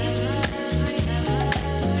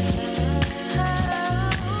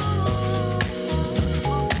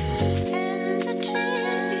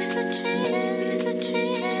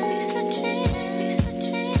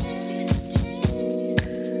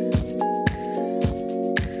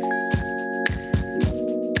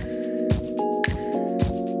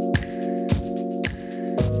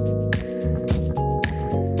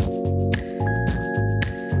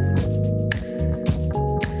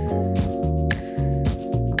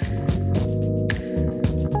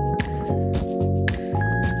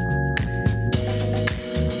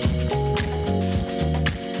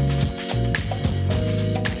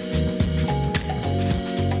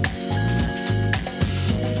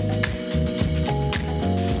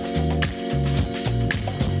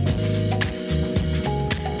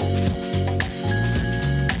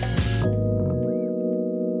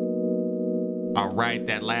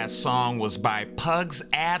That last song was by Pugs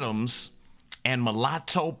Adams and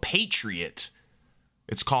Mulatto Patriot.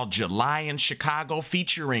 It's called July in Chicago,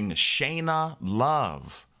 featuring Shayna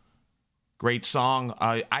Love. Great song.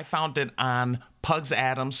 I found it on Pugs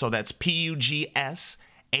Adams, so that's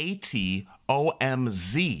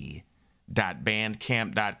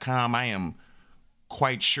PUGSATOMZ.bandcamp.com. I am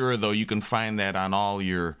quite sure, though, you can find that on all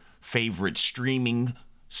your favorite streaming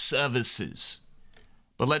services.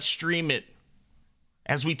 But let's stream it.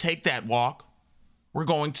 As we take that walk, we're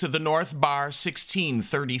going to the North Bar,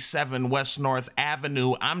 1637 West North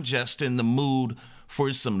Avenue. I'm just in the mood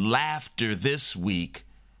for some laughter this week,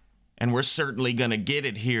 and we're certainly going to get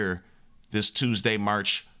it here this Tuesday,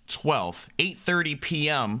 March 12th, 8:30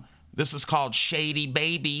 p.m. This is called Shady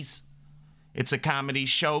Babies. It's a comedy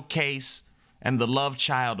showcase and the love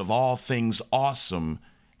child of all things awesome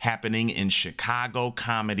happening in Chicago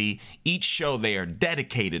comedy. Each show, they are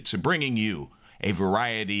dedicated to bringing you a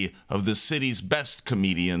variety of the city's best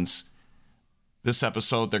comedians. This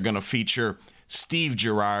episode, they're going to feature Steve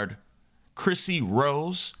Gerard, Chrissy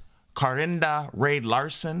Rose, Carinda Ray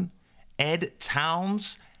Larson, Ed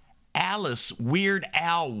Towns, Alice Weird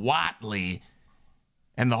Al Watley,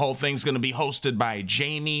 and the whole thing's going to be hosted by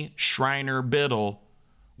Jamie Schreiner Biddle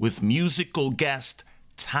with musical guest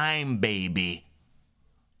Time Baby.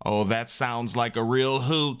 Oh, that sounds like a real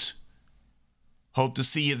hoot. Hope to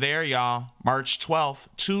see you there, y'all. March 12th,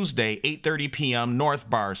 Tuesday, 8:30 p.m., North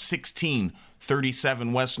Bar,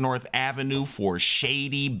 1637 West North Avenue for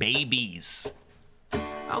Shady Babies.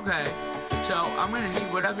 Okay, so I'm going to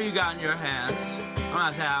need whatever you got in your hands. I'm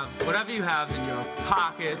going to have whatever you have in your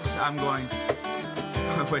pockets. I'm going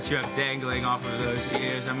to put you up dangling off of those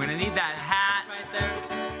ears. I'm going to need that hat right there.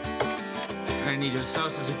 I'm going to need your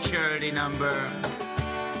social security number.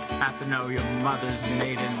 I have to know your mother's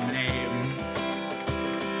maiden name.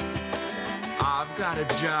 I've got a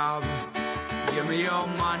job, give me your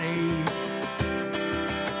money.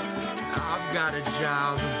 I've got a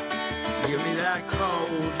job, give me that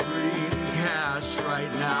cold green cash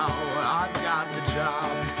right now. I've got the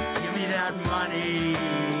job, give me that money,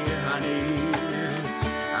 honey.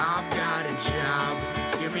 I've got a job,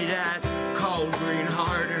 give me that cold green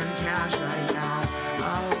hard-earned cash right now.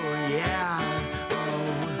 Oh yeah,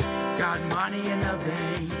 oh, got money in the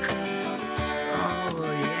bank. Oh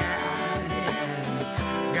yeah.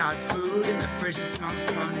 Got food in the fridge that smells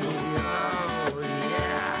funny. Oh,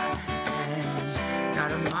 yeah. And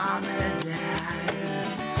got a mom and a dad.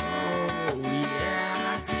 Oh,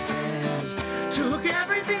 yeah. And took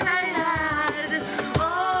everything they had.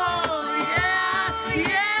 Oh, yeah.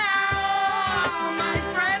 Yeah. Oh, my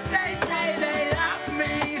friends, they say they love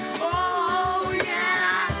me. Oh,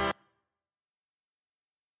 yeah.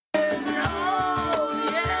 Oh,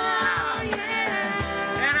 yeah.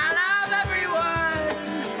 Yeah. And I love everyone.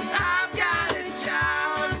 I've got a job.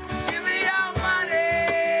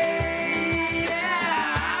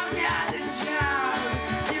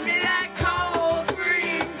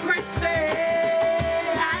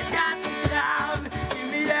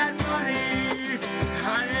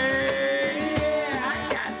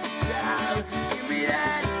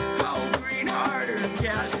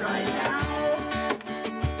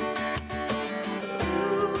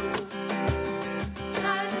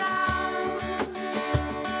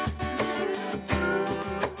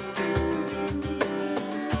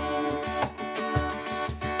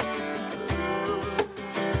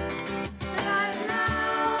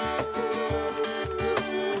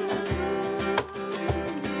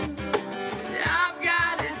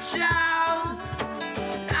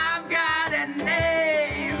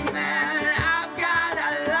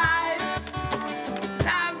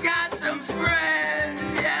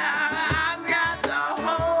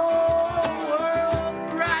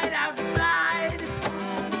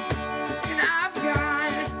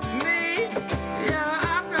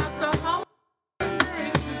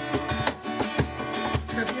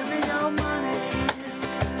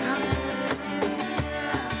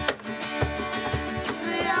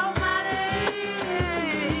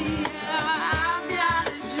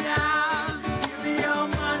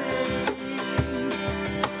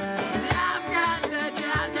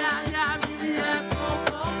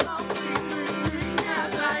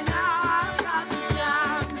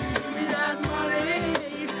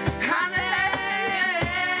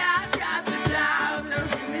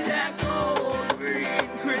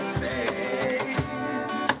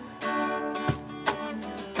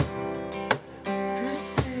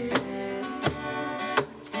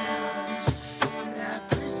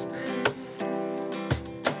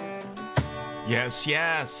 Yes,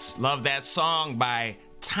 yes. Love that song by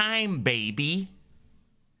Time Baby.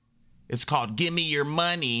 It's called Gimme Your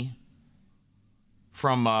Money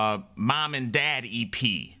from Mom and Dad EP.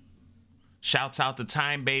 Shouts out to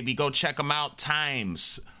Time Baby. Go check them out.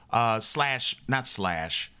 Times not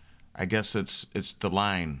slash. I guess it's the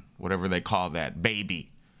line, whatever they call that.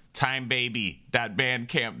 Baby.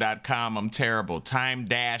 Timebaby.bandcamp.com. I'm terrible.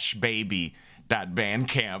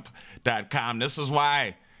 Time-baby.bandcamp.com. This is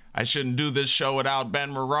why I shouldn't do this show without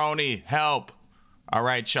Ben Maroney. Help. All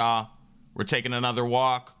right, y'all. We're taking another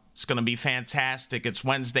walk. It's going to be fantastic. It's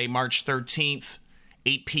Wednesday, March 13th,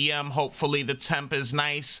 8 p.m. Hopefully the temp is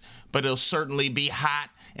nice, but it'll certainly be hot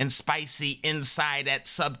and spicy inside at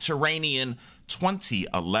Subterranean,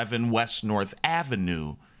 2011 West North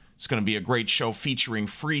Avenue. It's going to be a great show featuring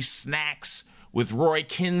free snacks with Roy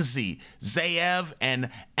Kinsey, Zayev, and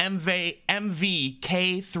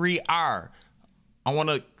MVK3R. I want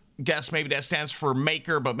to guess maybe that stands for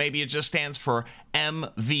maker, but maybe it just stands for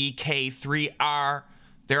MVK3R.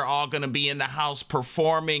 They're all going to be in the house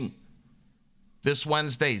performing this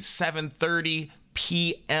Wednesday, 7:30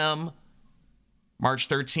 p.m., March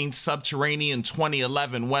 13th, Subterranean,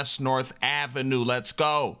 2011 West North Avenue. Let's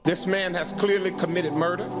go. This man has clearly committed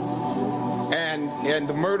murder, and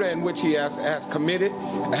the murder in which he has committed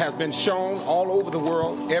has been shown all over the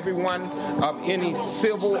world. Everyone of any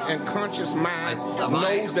civil and conscious mind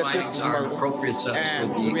knows that this is murder. Appropriate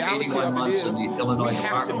sentence would be 81 months in the Illinois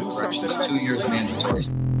Department of Corrections, 2 years mandatory.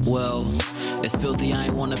 Well, it's filthy, I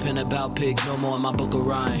ain't wanna pen about pigs no more in my book of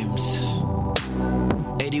rhymes.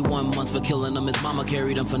 81 months for killing them, his mama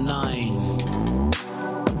carried him for 9.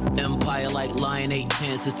 Empire like lion, 8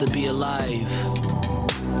 chances to be alive.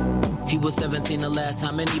 He was 17 the last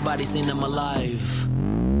time anybody seen him alive.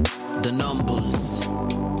 The numbers,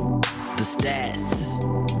 the stats.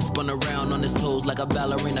 Spun around on his toes like a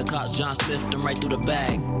ballerina, caught John Smith him right through the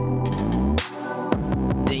back.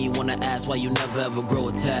 Then you wanna ask why you never ever grow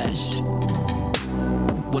attached.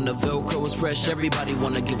 When the Velcro is fresh, everybody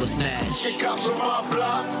wanna give a snatch. Get cops from my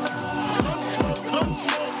block. Don't smoke,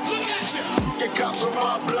 look at you. Get cops from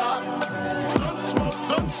my block. Don't smoke,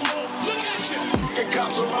 look at you. Get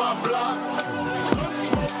cops from my block. Don't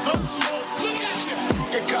smoke, look at you.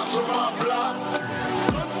 Get cops from my block.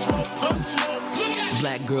 Don't smoke, look at you.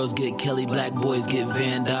 Black girls get Kelly, black boys get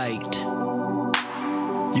Van Dyked.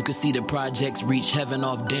 You can see the projects reach heaven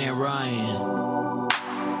off Dan Ryan.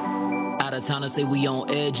 Out of town and say we on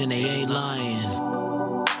edge and they ain't lying.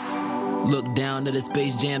 Look down at the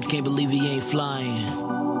Space Jams, can't believe he ain't flying.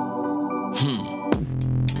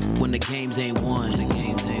 When the games ain't won,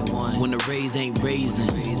 when the Rays ain't raising,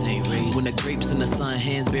 when the grapes in the sun,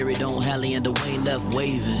 hands buried on Hallie and Dwayne left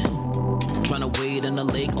waving. Tryna wade in the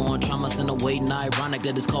lake on trauma in the waiting, ironic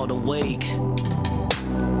that it's called awake.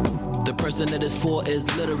 The person that is for is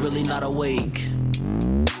literally not awake.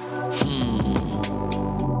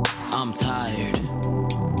 I'm tired.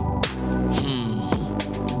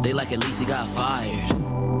 They like at least he got fired.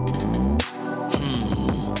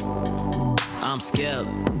 I'm scared.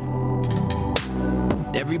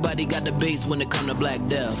 Everybody got debates when it come to Black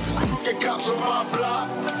Death. Get cops from my block.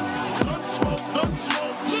 Don't smoke,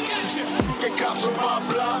 look at you. Get cops from my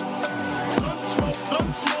block. Don't smoke,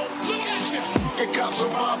 look at you. Get cops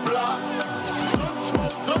from my block. Don't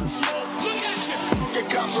smoke, look at you. Get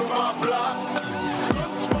cops from my block.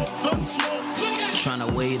 Tryna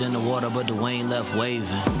wade in the water, but Dwayne left waving.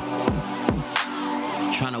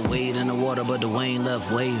 Tryna wade in the water, but Dwayne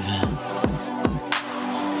left waving.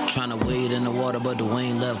 Tryna wade in the water, but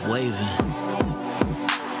Dwayne left waving.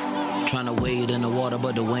 Tryna wade in the water,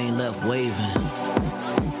 but Dwayne left waving.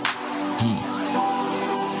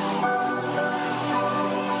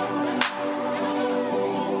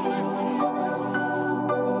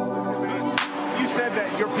 You said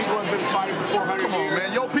that your people have been fighting for 400 Come on, years.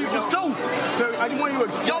 man. Your people's too. So I want you to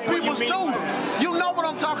explain Your people's what you too. mean. You know what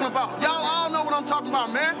I'm talking about. Y'all all know what I'm talking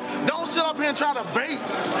about, man. Don't sit up here and try to bait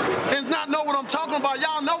and not know what I'm talking about.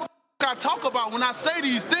 Y'all know what I talk about when I say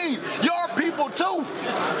these things. Your people too.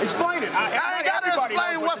 Explain it. I ain't got to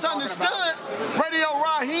explain what's understood. Radio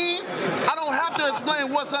Raheem, I don't have to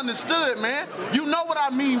explain what's understood, man. You know what I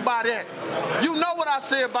mean by that. You know what I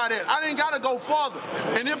said by that. I ain't got to go further.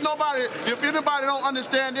 And if anybody don't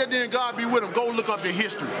understand that, then God be with them. Go look up the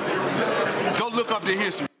history. Go look up the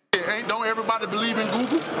history. Don't everybody believe in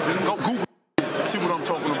Google? Go Google. See what I'm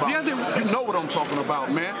talking about. You know what I'm talking about,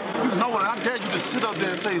 man. You know what I dare you to sit up there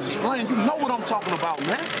and say, explain. You know what I'm talking about,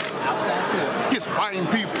 man. He's fighting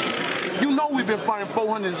people. You know we've been fighting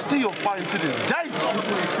 400 and still fighting to this day.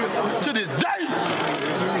 To this day.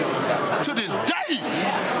 To this day.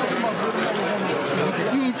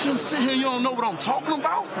 just sit here, you don't know what I'm talking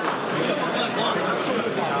about? Man,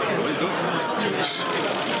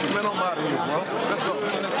 I'm out of here, bro.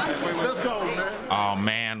 Let's go, man. Oh,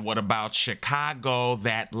 man, what about Chicago?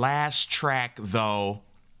 That last track, though,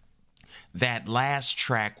 that last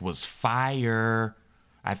track was fire.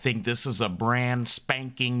 I think this is a brand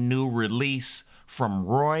spanking new release from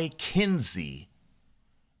Roy Kinsey.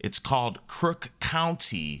 It's called Crook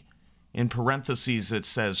County. In parentheses, it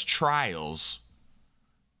says Trials.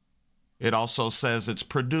 It also says it's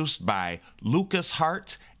produced by Lucas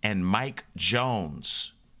Hart and Mike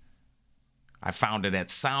Jones. I found it at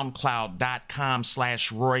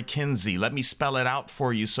soundcloud.com/Roy Kinsey. Let me spell it out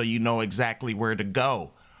for you so you know exactly where to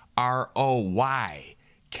go. RoyKinsey.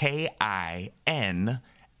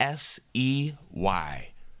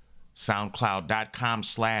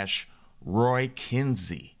 SoundCloud.com/Roy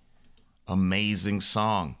Kinsey. Amazing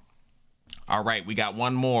song. All right, we got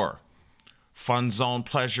one more. Fun Zone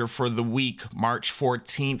Pleasure for the week, March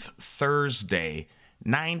 14th, Thursday,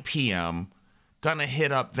 9 p.m. Gonna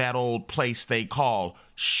hit up that old place they call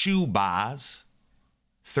Shoebaz,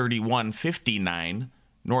 3159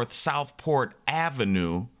 North Southport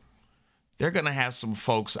Avenue. They're gonna have some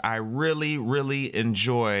folks I really, really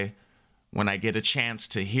enjoy when I get a chance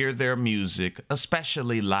to hear their music,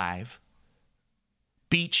 especially live.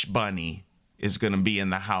 Beach Bunny is gonna be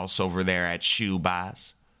in the house over there at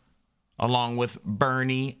Shoebaz, along with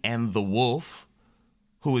Bernie and the Wolf,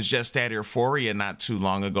 who was just at Euphoria not too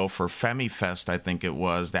long ago for FemiFest, I think it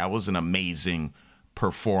was. That was an amazing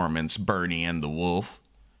performance, Bernie and the Wolf.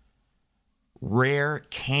 Rare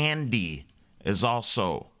Candy is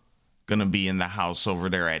also going to be in the house over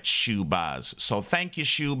there at Shoebaz. So thank you,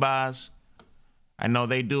 Shoebaz. I know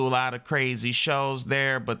they do a lot of crazy shows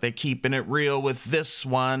there, but they're keeping it real with this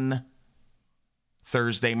one.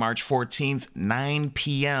 Thursday, March 14th, 9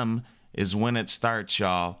 p.m. is when it starts,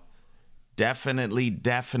 y'all.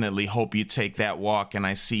 Definitely hope you take that walk and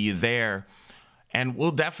I see you there. And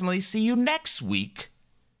we'll definitely see you next week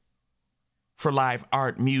for live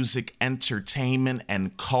art, music, entertainment,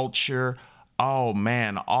 and culture. Oh,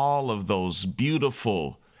 man, all of those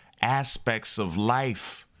beautiful aspects of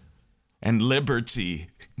life and liberty.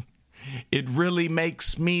 It really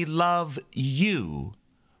makes me love you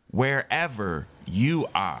wherever you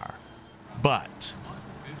are. But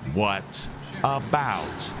what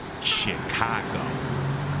about Chicago?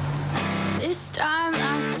 This time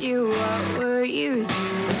last year, what were you doing?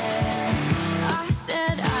 I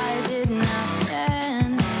said I did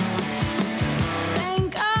nothing.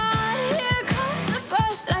 Thank God, here comes the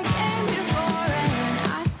bus I came before,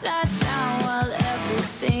 and I sat down while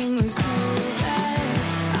everything was moving.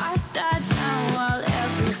 I sat down while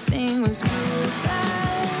everything was moving.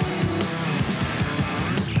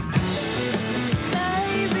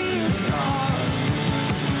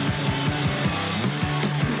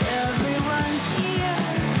 Everyone's here.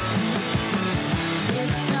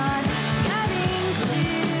 It's not getting clear.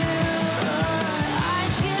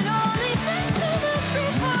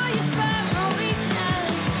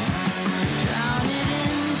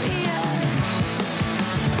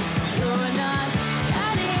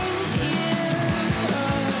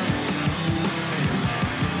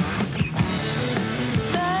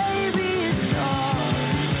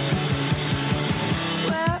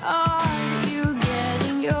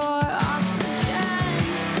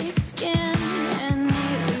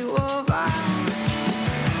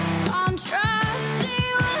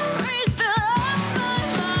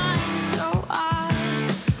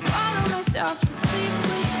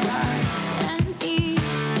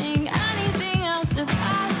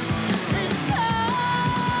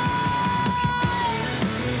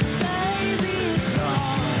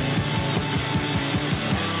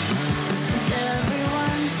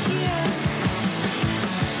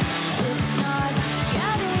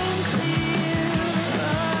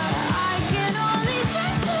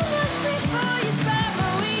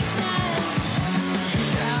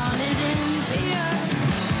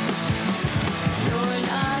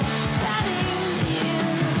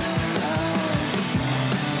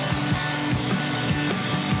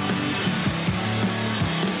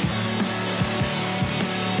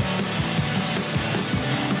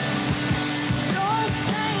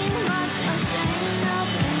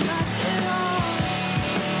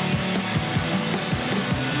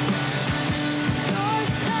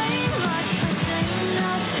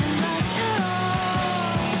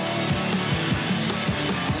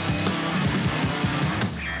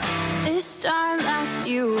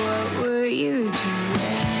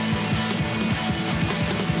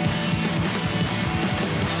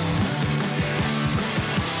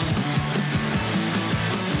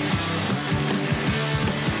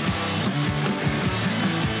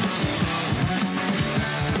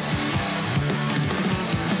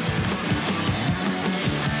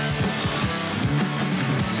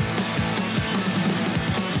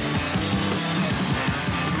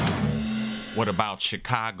 What About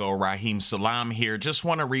Chicago? Raheem Salam here. Just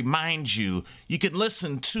want to remind you, you can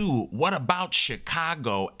listen to What About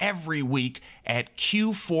Chicago every week at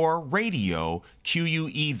Q4 Radio,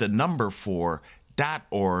 QUE the number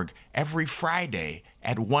 4.org, every Friday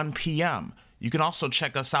at 1 p.m. You can also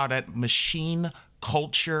check us out at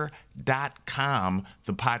machineculture.com.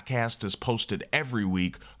 The podcast is posted every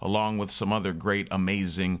week, along with some other great,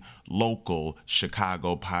 amazing local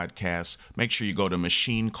Chicago podcasts. Make sure you go to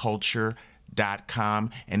machineculture.com.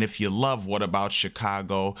 And if you love What About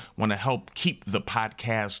Chicago, want to help keep the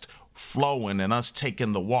podcast flowing and us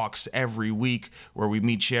taking the walks every week where we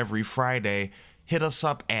meet you every Friday, hit us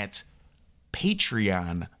up at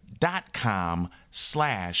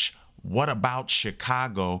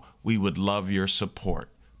patreon.com/whataboutchicago. We would love your support.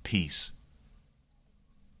 Peace.